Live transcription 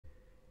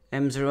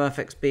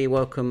M0FXB,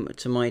 welcome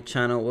to my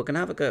channel. We're going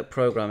to have a go at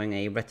programming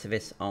a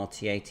RETEVIS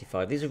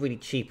RT85. These are really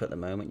cheap at the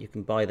moment. You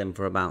can buy them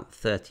for about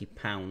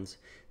 £30,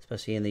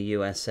 especially in the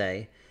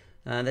USA.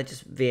 They're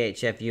just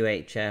VHF,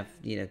 UHF,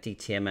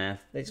 DTMF.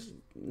 They're just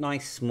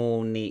nice,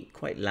 small, neat,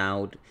 quite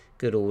loud,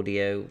 good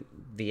audio,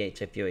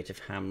 VHF, UHF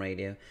ham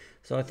radio.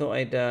 So I thought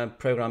I'd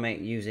program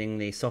it using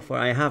the software.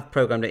 I have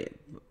programmed it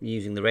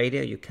using the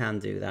radio. You can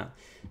do that.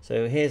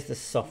 So here's the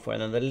software.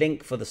 Now the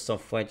link for the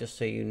software, just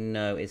so you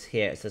know, is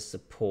here. It says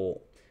support.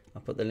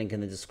 I'll put the link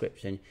in the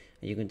description.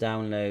 And you can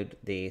download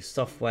the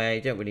software.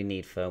 You don't really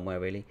need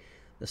firmware, really.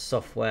 The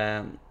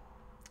software,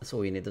 that's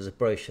all you need. There's a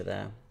brochure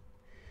there.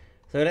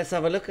 So let's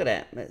have a look at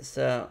it. Let's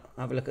have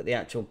a look at the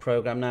actual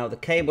program. Now the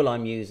cable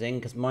I'm using,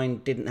 because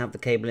mine didn't have the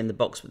cable in the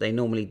box, but they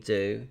normally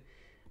do.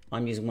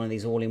 I'm using one of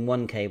these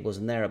all-in-one cables,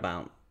 and they're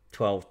about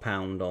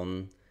 £12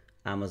 on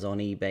Amazon,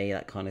 eBay,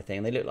 that kind of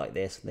thing. They look like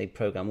this. They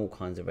program all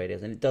kinds of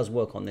radios, and it does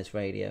work on this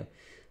radio.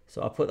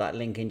 So I'll put that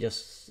link in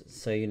just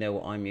so you know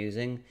what I'm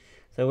using.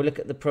 So we'll look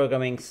at the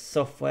programming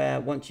software.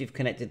 Once you've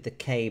connected the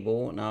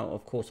cable, now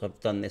of course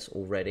I've done this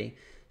already.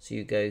 So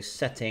you go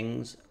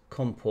settings,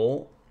 COM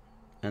port,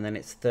 and then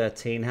it's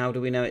 13. How do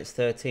we know it's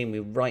 13? We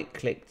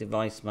right-click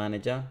device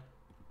manager,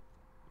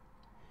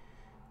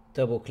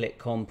 double-click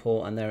COM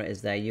port, and there it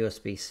is there.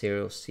 USB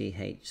serial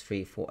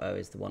CH340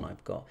 is the one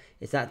I've got.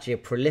 It's actually a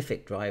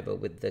prolific driver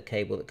with the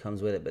cable that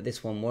comes with it, but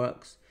this one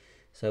works.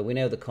 So we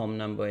know the COM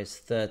number is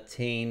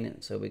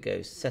 13. So we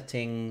go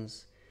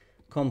settings,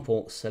 COM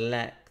port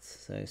select.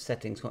 So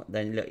settings,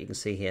 then look, you can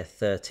see here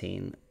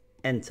 13.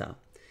 Enter.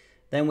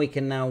 Then we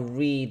can now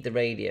read the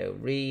radio.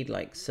 Read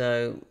like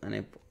so,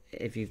 and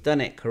if you've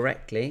done it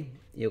correctly,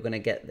 you're going to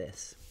get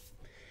this.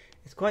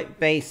 It's quite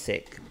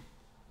basic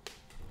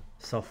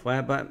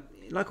software, but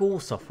like all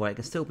software, it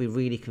can still be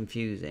really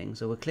confusing.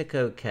 So we'll click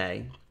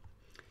OK.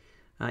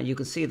 You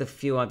can see the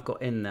few I've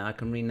got in there. I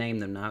can rename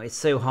them now. It's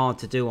so hard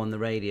to do on the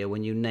radio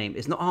when you name.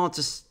 It's not hard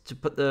to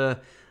put the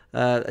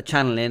a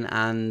channel in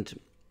and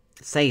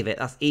save it.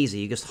 That's easy.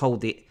 You just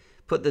put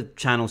the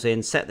channels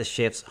in, set the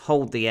shifts,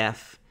 hold the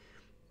F,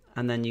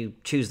 and then you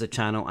choose the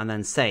channel and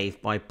then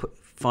save by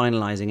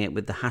finalizing it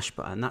with the hash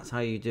button. That's how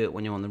you do it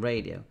when you're on the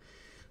radio.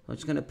 I'm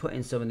just going to put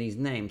in some of these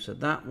names. So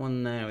that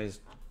one there is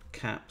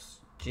caps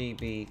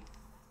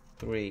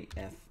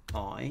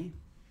GB3FI.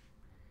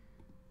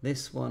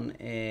 This one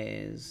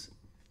is,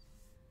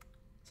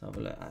 let's have a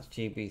look, that's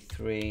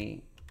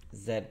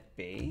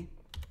GB3ZB.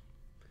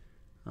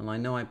 And I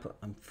know I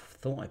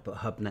thought I put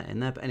HubNet in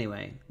there, but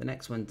anyway, the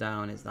next one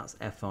down is, that's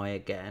FI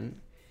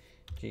again,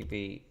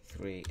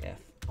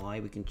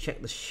 GB3FI. We can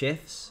check the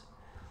shifts,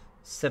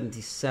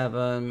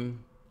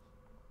 77.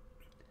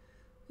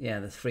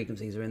 Yeah, the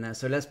frequencies are in there.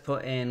 So let's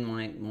put in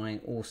my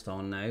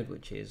all-star node,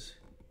 which is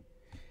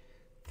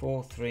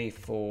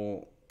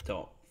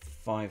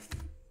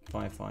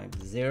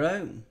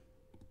 434.550.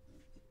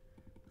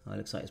 Oh, it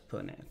looks like it's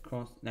putting it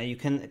across. Now you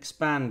can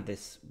expand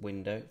this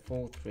window,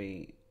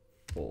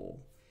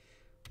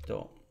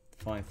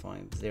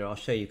 434.550. I'll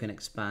show you can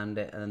expand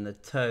it. And then the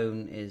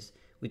tone is,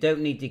 we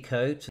don't need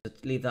decode, so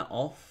leave that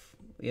off.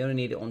 We only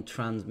need it on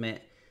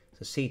transmit.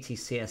 So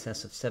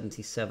CTCSS of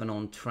 77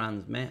 on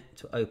transmit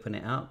to open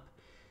it up.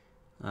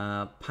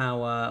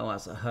 Power, oh,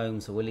 that's at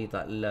home, so we'll leave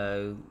that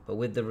low. But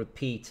with the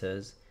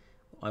repeaters,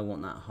 I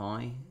want that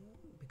high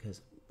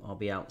because I'll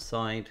be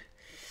outside.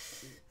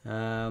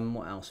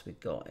 What else we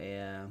got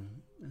here?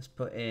 Let's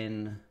put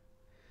in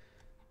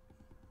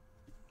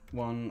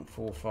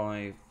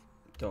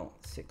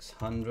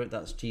 145.600.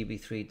 That's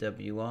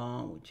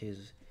GB3WR, which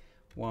is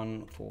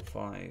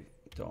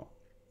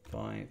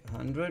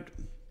 145.500.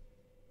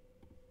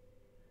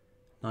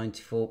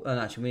 94. Oh,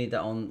 actually, we need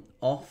that on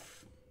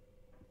off.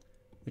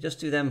 We just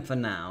do them for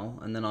now,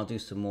 and then I'll do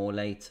some more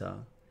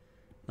later.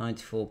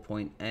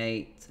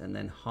 94.8, and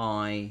then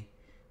high.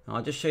 Now,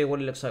 I'll just show you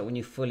what it looks like when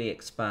you fully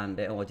expand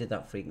it. Oh, I did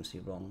that frequency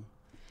wrong.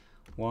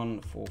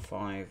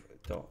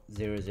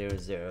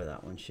 145.000.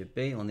 That one should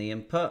be on the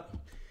input.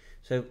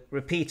 So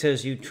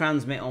repeaters, you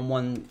transmit on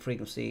one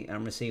frequency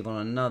and receive on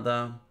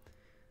another.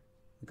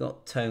 We've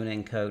got tone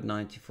encode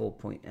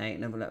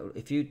 94.8.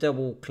 If you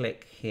double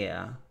click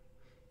here,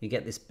 you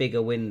get this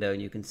bigger window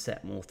and you can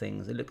set more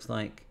things. It looks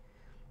like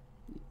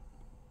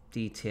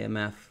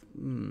DTMF,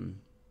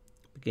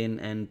 begin,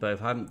 end,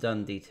 both. I haven't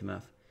done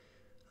DTMF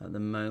at the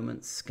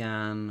moment.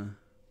 Scan.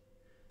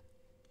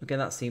 Okay,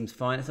 that seems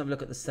fine. Let's have a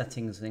look at the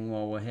settings thing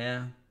while we're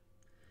here.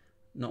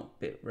 Not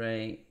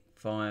bitrate,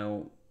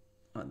 file,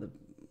 at the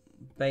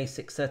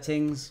basic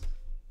settings.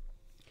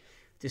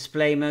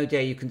 Display mode, yeah,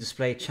 you can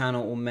display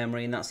channel or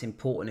memory, and that's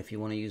important if you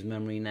want to use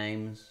memory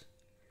names.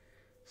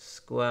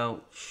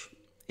 Squelch.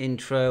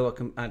 Intro, I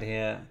can add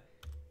here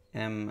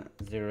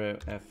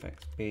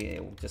M0FXB.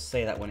 It will just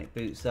say that when it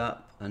boots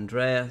up.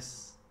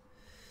 Andreas.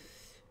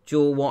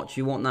 Dual watch,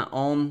 you want that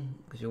on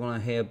because you want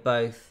to hear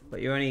both,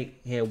 but you only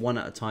hear one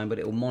at a time, but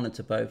it will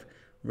monitor both.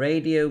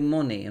 Radio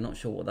Money, I'm not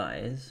sure what that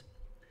is.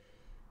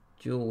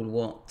 Dual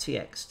watt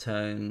TX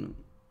tone,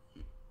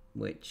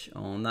 which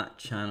on that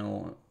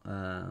channel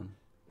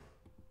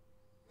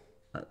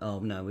Oh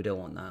no, we don't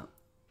want that.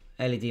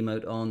 LED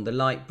mode on, the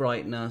light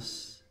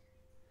brightness,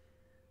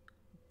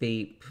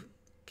 beep,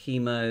 key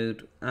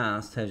mode.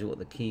 This tells you what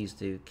the keys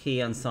do.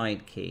 Key and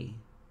side key.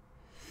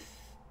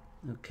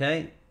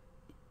 Okay.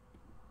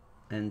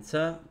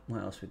 Enter.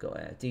 What else we got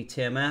here?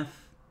 DTMF.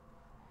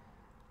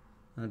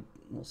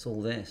 What's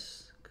all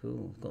this?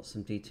 Cool. Got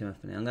some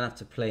DTMF in it. I'm gonna have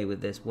to play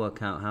with this,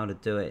 work out how to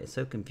do it. It's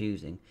so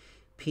confusing.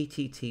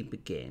 PTT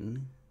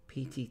begin,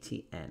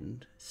 PTT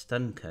end,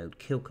 stun code,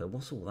 kill code.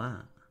 What's all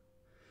that?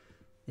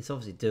 It's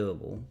obviously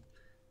doable.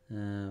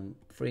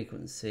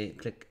 Frequency.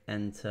 Click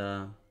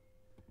enter.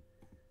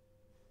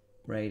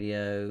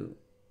 Radio.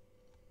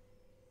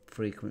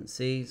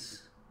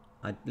 Frequencies.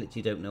 I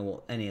literally don't know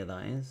what any of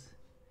that is.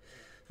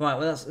 Right,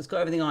 well, it's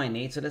got everything I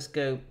need. So let's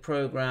go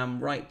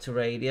program write to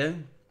radio.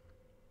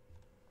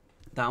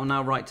 That will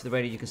now write to the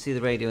radio. You can see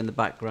the radio in the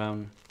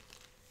background.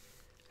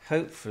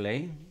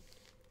 Hopefully,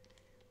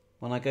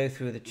 when I go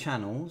through the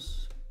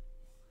channels,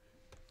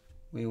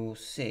 we will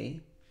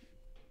see.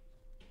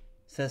 It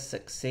says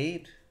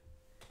succeed.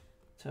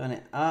 Turn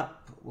it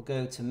up. We'll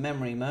go to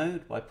memory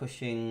mode by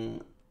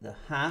pushing the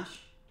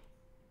hash.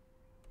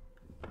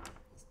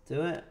 Let's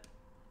do it.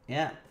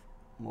 Yeah.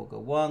 We'll go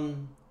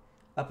 1,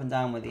 up and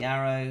down with the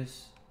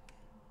arrows.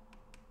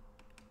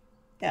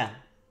 Yeah,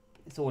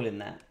 it's all in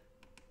there.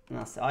 And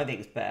that's, I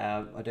think it's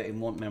better. I don't even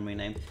want memory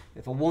names.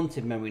 If I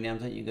wanted memory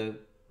names, don't you go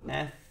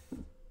F?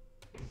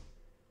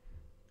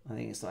 I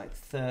think it's like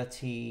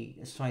 30.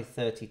 Let's try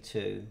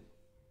 32.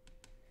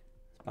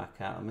 Let's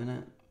back out a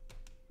minute.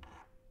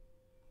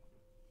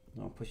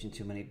 I'm pushing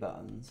too many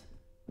buttons.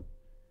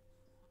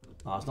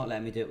 Oh, it's not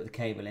letting me do it with the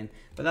cable in,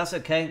 but that's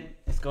okay.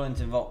 Let's go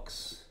into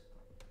Vox.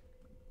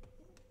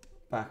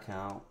 Back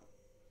out.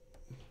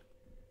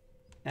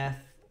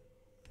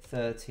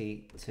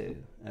 F32.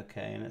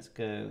 Okay, let's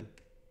go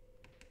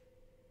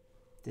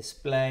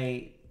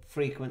display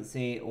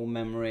frequency or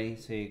memory.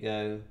 So you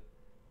go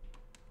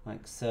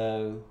like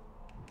so.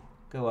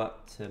 Go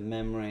up to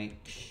memory,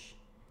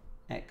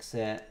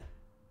 exit,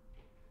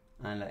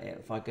 and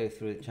if I go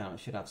through the channel, it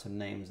should have some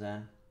names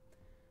there.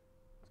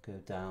 Let's go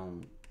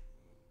down.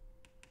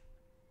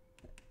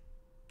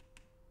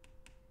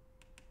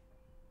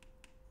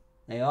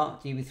 There you are,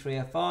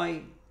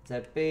 GB3FI,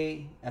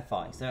 ZB,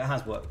 FI. So it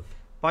has worked.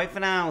 Bye for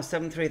now,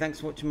 73.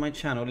 Thanks for watching my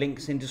channel.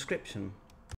 Links in description.